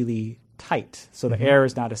are really tight, so the air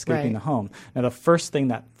is not escaping the home. Now, the first thing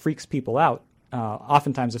that freaks people out,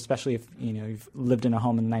 oftentimes, especially if you've lived in a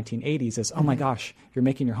home in the 1980s, is, oh my gosh, you're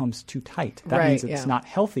making your homes too tight. That means it's not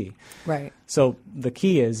healthy. Right. So the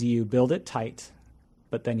key is you build it tight,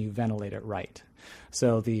 but then you ventilate it right.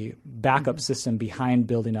 So the backup system behind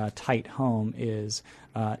building a tight home is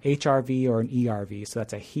HRV or an ERV. So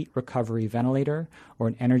that's a heat recovery ventilator or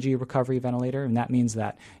an energy recovery ventilator. And that means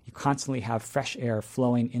that you constantly have fresh air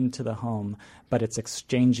flowing into the home, but it's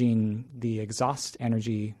exchanging the exhaust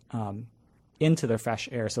energy into the fresh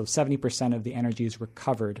air. So 70% of the energy is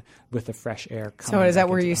recovered with the fresh air coming. So is that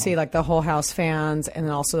where you see like the whole house fans and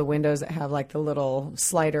then also the windows that have like the little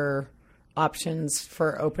slider options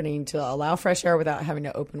for opening to allow fresh air without having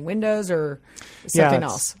to open windows, or something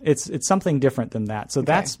else? It's something different than that. So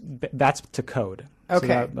that's to code.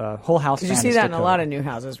 Okay. So whole house fan you see is that to in code. A lot of new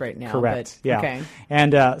houses right now. Correct. But, yeah. Okay.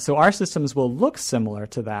 And so our systems will look similar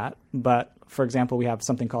to that, but for example, we have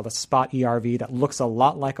something called a spot ERV that looks a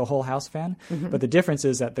lot like a whole house fan, but the difference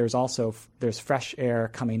is that there's fresh air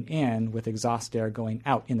coming in with exhaust air going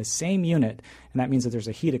out in the same unit, and that means that there's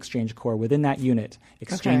a heat exchange core within that unit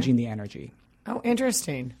exchanging the energy. Oh,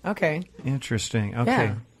 interesting. Okay. Interesting. Okay.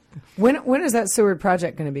 Yeah. When is that Seward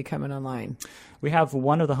project going to be coming online? We have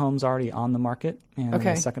one of the homes already on the market, and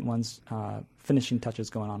the second one's finishing touches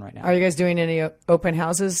going on right now. Are you guys doing any open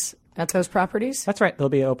houses at those properties? That's right. There'll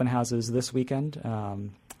be open houses this weekend,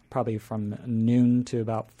 probably from noon to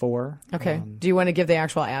about 4. Okay. Do you want to give the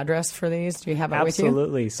actual address for these? Do you have it with you?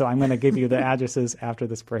 Absolutely. So I'm going to give you the addresses after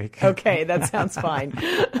this break. Okay, that sounds fine.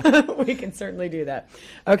 We can certainly do that.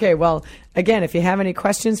 Okay, well, again, if you have any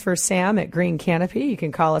questions for Sam at Green Canopy, you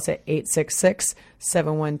can call us at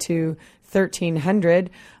 866-712-1300.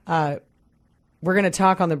 We're going to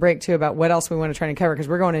talk on the break, too, about what else we want to try and cover because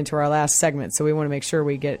we're going into our last segment, so we want to make sure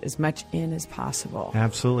we get as much in as possible.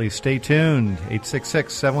 Absolutely. Stay tuned.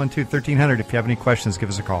 866-712-1300. If you have any questions, give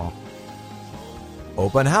us a call.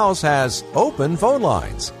 Open House has open phone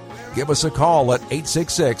lines. Give us a call at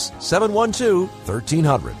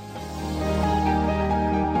 866-712-1300.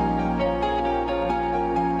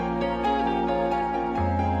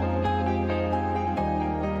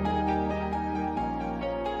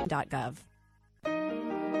 .gov.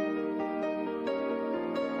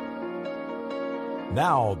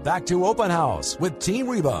 Now, back to Open House with Team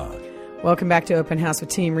Reba. Welcome back to Open House with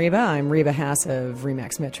Team Reba. I'm Reba Haas of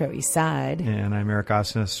RE/MAX Metro East Side. And I'm Eric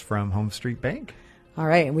Osnes from Home Street Bank. All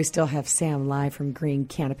right, and we still have Sam live from Green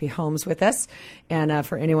Canopy Homes with us. And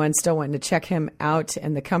for anyone still wanting to check him out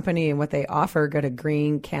and the company and what they offer, go to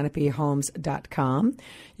greencanopyhomes.com.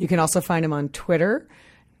 You can also find him on Twitter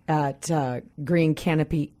at Green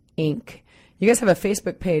Canopy Inc. You guys have a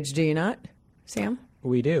Facebook page, do you not, Sam?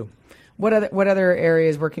 We do. What other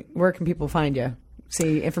areas, where can people find you?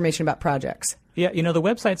 See information about projects? Yeah, the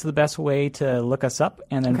website's the best way to look us up,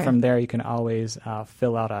 and then from there you can always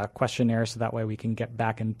fill out a questionnaire, so that way we can get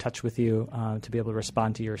back in touch with you to be able to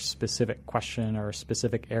respond to your specific question or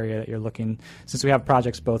specific area that you're looking. Since we have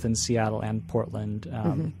projects both in Seattle and Portland,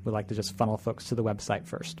 we like to just funnel folks to the website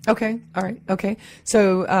first. Okay, all right, okay.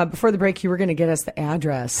 So before the break, you were going to get us the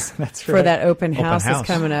address That's for right. that open house that's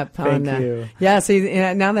coming up. Thank you. Yeah, so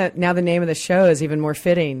now the name of the show is even more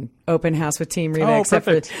fitting. Open House with Team Reba, except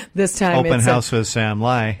perfect. for this time Open it's House with Sam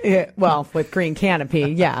Lai. well, with Green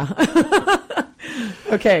Canopy, yeah.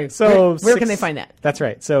 Okay, So where can they find that? That's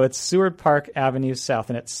right. So it's Seward Park Avenue South,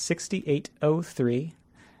 and it's 6803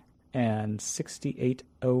 and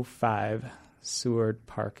 6805 Seward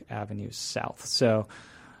Park Avenue South. So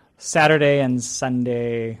Saturday and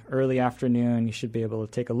Sunday, early afternoon, you should be able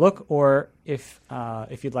to take a look. Or if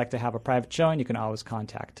you'd like to have a private showing, you can always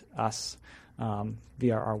contact us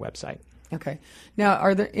via our website. Okay. Now,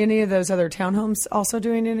 are there any of those other townhomes also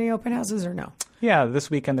doing any open houses or no? Yeah, this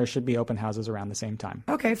weekend there should be open houses around the same time.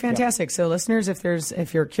 Okay, fantastic. Yep. So listeners,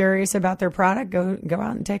 if you're curious about their product, go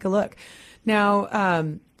out and take a look. Now,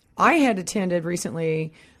 I had attended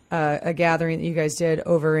recently a gathering that you guys did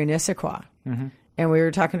over in Issaquah. Mm-hmm. And we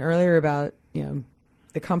were talking earlier about,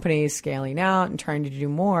 the company scaling out and trying to do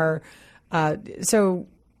more. So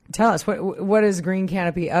tell us, what is Green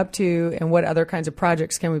Canopy up to, and what other kinds of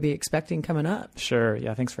projects can we be expecting coming up? Sure.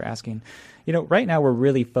 Yeah, thanks for asking. Right now we're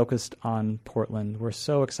really focused on Portland. We're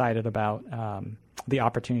so excited about the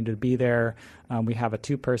opportunity to be there. We have a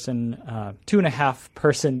 2.5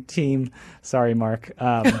 person team. Sorry, Mark,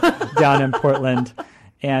 down in Portland.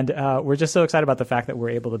 And we're just so excited about the fact that we're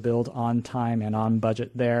able to build on time and on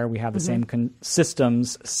budget there. We have the same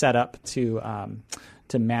systems set up to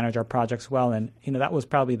manage our projects well. And, that was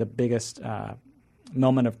probably the biggest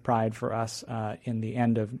moment of pride for us in the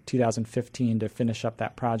end of 2015 to finish up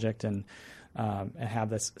that project and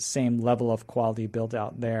have this same level of quality built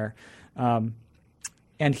out there.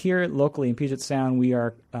 And here locally in Puget Sound, we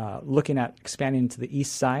are looking at expanding to the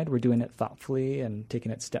east side. We're doing it thoughtfully and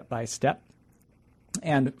taking it step by step.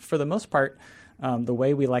 And for the most part, the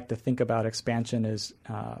way we like to think about expansion is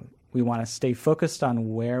we want to stay focused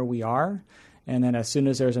on where we are. And then as soon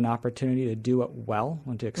as there's an opportunity to do it well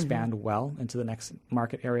and to expand well into the next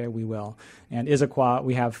market area, we will. And Issaquah,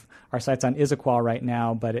 we have our sights on Issaquah right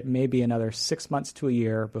now, but it may be another 6 months to a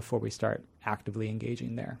year before we start actively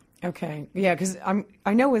engaging there. Okay. Yeah, because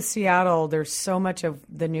I know with Seattle, there's so much of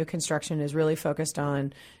the new construction is really focused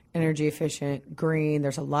on energy efficient, green.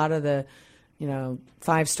 There's a lot of the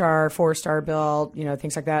 5-star, 4-star built,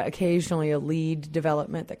 things like that. Occasionally a LEED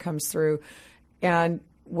development that comes through. And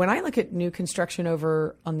when I look at new construction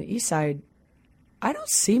over on the east side, I don't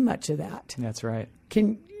see much of that. That's right.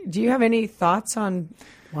 Do you have any thoughts on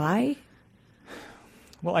why?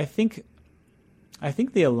 Well, I think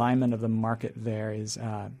the alignment of the market there is,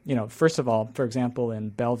 first of all, for example, in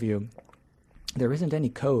Bellevue, there isn't any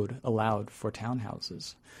code allowed for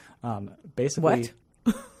townhouses. Basically,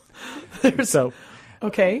 what? So,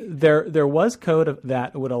 okay, there was code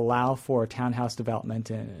that would allow for townhouse development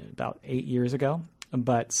about 8 years ago,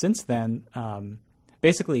 but since then,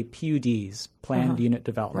 basically PUDs, planned unit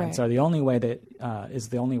developments, are the only way that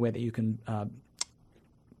you can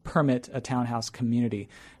permit a townhouse community.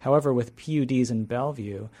 However, with PUDs in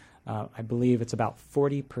Bellevue, I believe it's about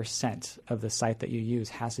 40% of the site that you use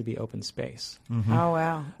has to be open space. Mm-hmm. Oh,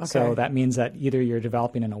 wow. Okay. So that means that either you're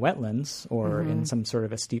developing in a wetlands or in some sort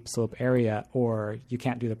of a steep slope area, or you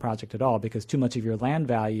can't do the project at all because too much of your land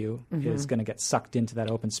value is going to get sucked into that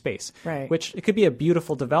open space. Right. Which it could be a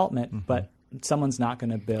beautiful development, but someone's not going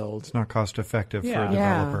to build. It's not cost effective for a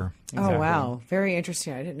developer. Exactly. Oh, wow. Very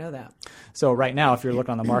interesting. I didn't know that. So right now, if you're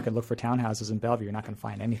looking on the market, look for townhouses in Bellevue, you're not going to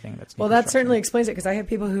find anything that's new Well, that certainly explains it, because I have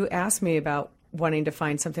people who ask me about wanting to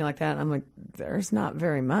find something like that. And I'm like, there's not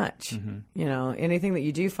very much. Anything that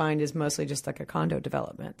you do find is mostly just like a condo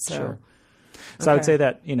development. So, sure. So I would say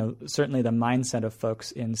that, certainly the mindset of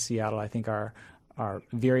folks in Seattle, I think, are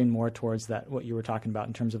veering more towards that, what you were talking about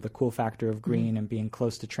in terms of the cool factor of green and being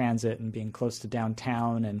close to transit and being close to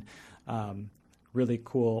downtown and really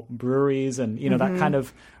cool breweries and, that kind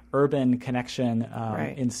of urban connection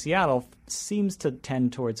in Seattle seems to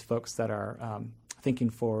tend towards folks that are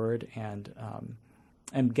thinking forward and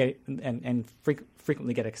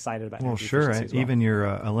frequently get excited about. Well, sure. Even your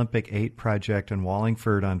Olympic 8 project in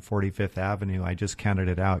Wallingford on 45th Avenue, I just counted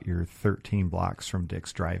it out. You're 13 blocks from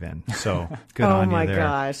Dick's Drive-In. So good on you there. Oh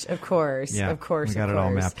my gosh! Of course, yeah, of course. We got it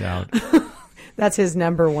all mapped out. That's his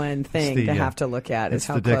number one thing to have to look at is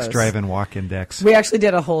how close. It's the Dick's Drive-In Walk Index. We actually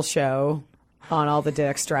did a whole show on all the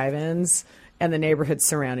Dick's Drive-Ins and the neighborhoods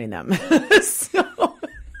surrounding them. So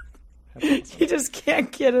you just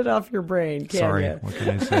can't get it off your brain, can Sorry, you? what can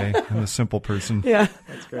I say? I'm a simple person. Yeah.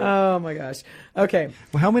 That's great. Oh, my gosh. Okay.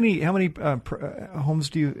 Well, how many homes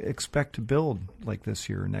do you expect to build like this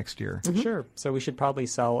year or next year? Mm-hmm. Sure. So we should probably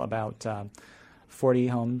sell about 40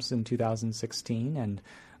 homes in 2016, and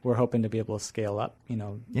we're hoping to be able to scale up,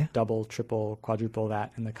 double, triple, quadruple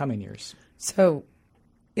that in the coming years. So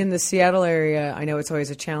in the Seattle area, I know it's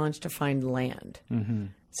always a challenge to find land. Mm-hmm.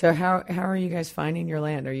 So how are you guys finding your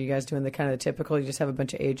land? Are you guys doing the kind of typical, you just have a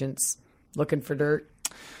bunch of agents looking for dirt?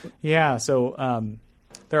 Yeah, so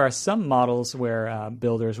there are some models where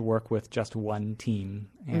builders work with just one team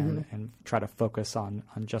and try to focus on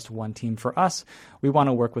just one team. For us, we want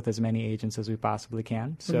to work with as many agents as we possibly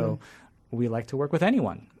can. So we like to work with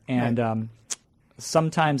anyone. And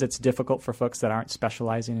sometimes it's difficult for folks that aren't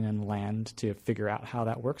specializing in land to figure out how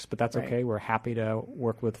that works, but that's okay. We're happy to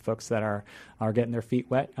work with folks that are getting their feet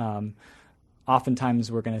wet.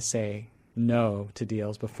 Oftentimes we're going to say no to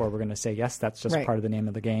deals before we're going to say yes. That's just part of the name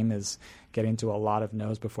of the game, is getting to a lot of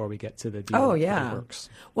no's before we get to the deal that works.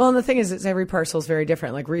 Well, and the thing is every parcel is very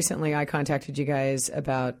different. Like recently I contacted you guys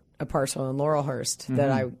about a parcel in Laurelhurst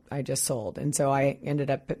that I just sold. And so I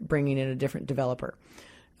ended up bringing in a different developer.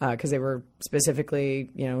 Because they were specifically,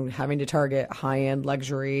 having to target high-end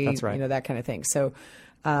luxury, That's right. That kind of thing. So,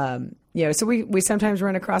 so we sometimes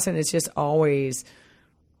run across it, and it's just always,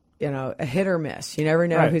 a hit or miss. You never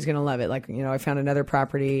know who's going to love it. Like, I found another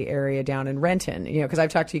property area down in Renton, because I've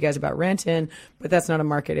talked to you guys about Renton, but that's not a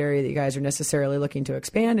market area that you guys are necessarily looking to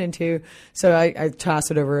expand into. So I toss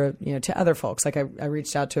it over, to other folks. Like I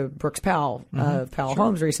reached out to Brooks Powell of Powell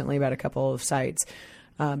Homes recently about a couple of sites.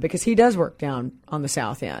 Because he does work down on the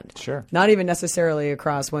south end. Sure. Not even necessarily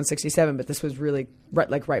across 167, but this was really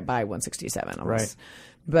right by 167 almost. Right.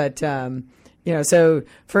 But, so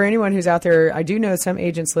for anyone who's out there, I do know some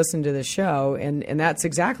agents listen to the show, and that's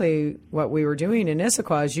exactly what we were doing in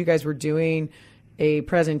Issaquah, is you guys were doing a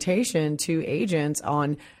presentation to agents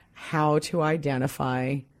on how to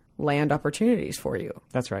identify land opportunities for you.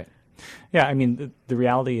 That's right. Yeah, I mean, the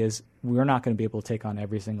reality is we're not going to be able to take on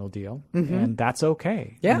every single deal, and that's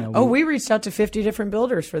okay. Yeah. We reached out to 50 different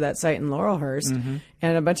builders for that site in Laurelhurst,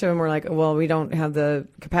 and a bunch of them were like, well, we don't have the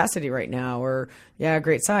capacity right now, or,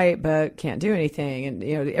 great site, but can't do anything. And,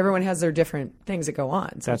 everyone has their different things that go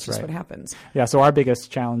on. So that's just what happens. Yeah, so our biggest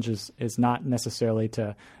challenge is not necessarily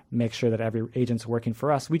to make sure that every agent's working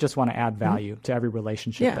for us. We just want to add value to every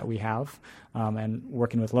relationship that we have, and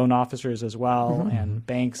working with loan officers as well and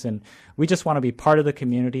banks. And we just want to be part of the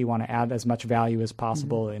community, want to add as much value as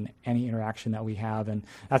possible in any interaction that we have. And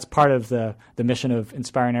that's part of the mission of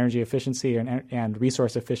Inspiring Energy Efficiency and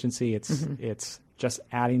Resource Efficiency. It's just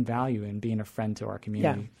adding value and being a friend to our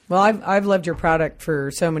community. Yeah. Well, I've loved your product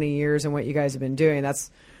for so many years and what you guys have been doing.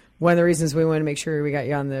 That's one of the reasons we wanted to make sure we got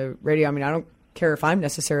you on the radio. I mean, I don't care if I'm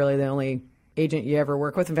necessarily the only agent you ever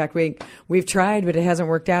work with. In fact, we've tried, but it hasn't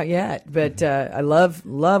worked out yet. But I love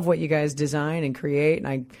what you guys design and create, and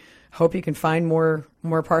I hope you can find more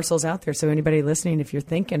parcels out there. So anybody listening, if you're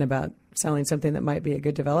thinking about selling something that might be a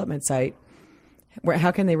good development site,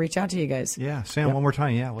 how can they reach out to you guys? Yeah, Sam, one more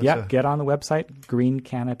time. Get on the website,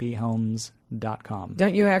 greencanopyhomes.com.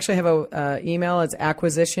 Don't you actually have a email? It's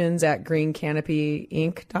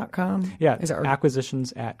acquisitions@greencanopyinc.com? Yeah,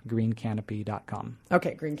 acquisitions@greencanopy.com.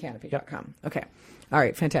 Okay, greencanopy.com. Yep. Okay. All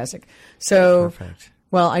right, fantastic. So, perfect.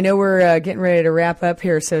 Well, I know we're getting ready to wrap up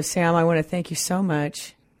here. So, Sam, I want to thank you so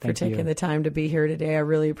much for Thank you. taking the time to be here today. I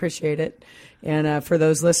really appreciate it. And for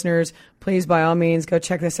those listeners, please, by all means, go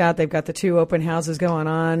check this out. They've got the 2 open houses going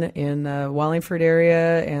on in the Wallingford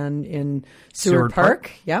area and in Seward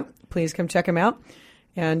Park. Yep. Please come check them out.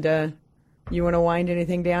 And you want to wind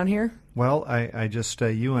anything down here? Well, I just,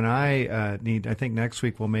 you and I I think next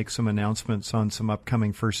week we'll make some announcements on some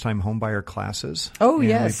upcoming first-time homebuyer classes. Oh, and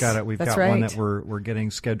yes. We've got one that we're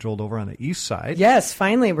getting scheduled over on the east side. Yes,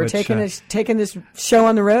 finally. We're taking this show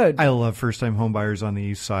on the road. I love first-time homebuyers on the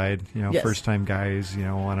east side. Yes. First-time guys,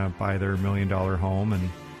 want to buy their $1 million home, and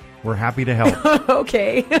we're happy to help.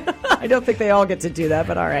 Okay. I don't think they all get to do that,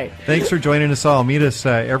 but all right. Thanks for joining us all. Meet us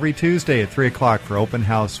every Tuesday at 3 o'clock for Open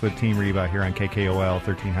House with Team Reba here on KKOL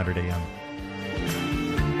 1300 AM.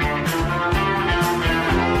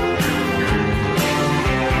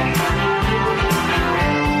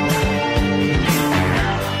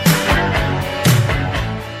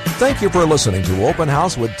 Thank you for listening to Open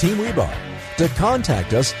House with Team Reba. To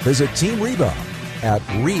contact us, visit Team Reba at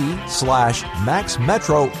re/Max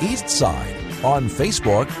Metro East Side on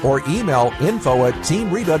Facebook, or email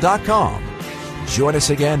info@teamreba.com. Join us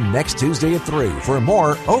again next Tuesday at 3 for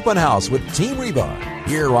more Open House with Team Reba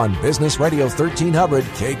here on Business Radio 1300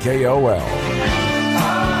 KKOL.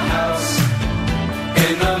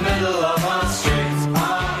 In the middle of our streets,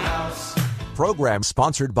 our house. Program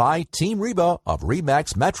sponsored by Team Reba of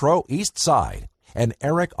RE/MAX Metro East Side and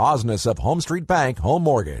Eric Osnes of Home Street Bank Home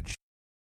Mortgage.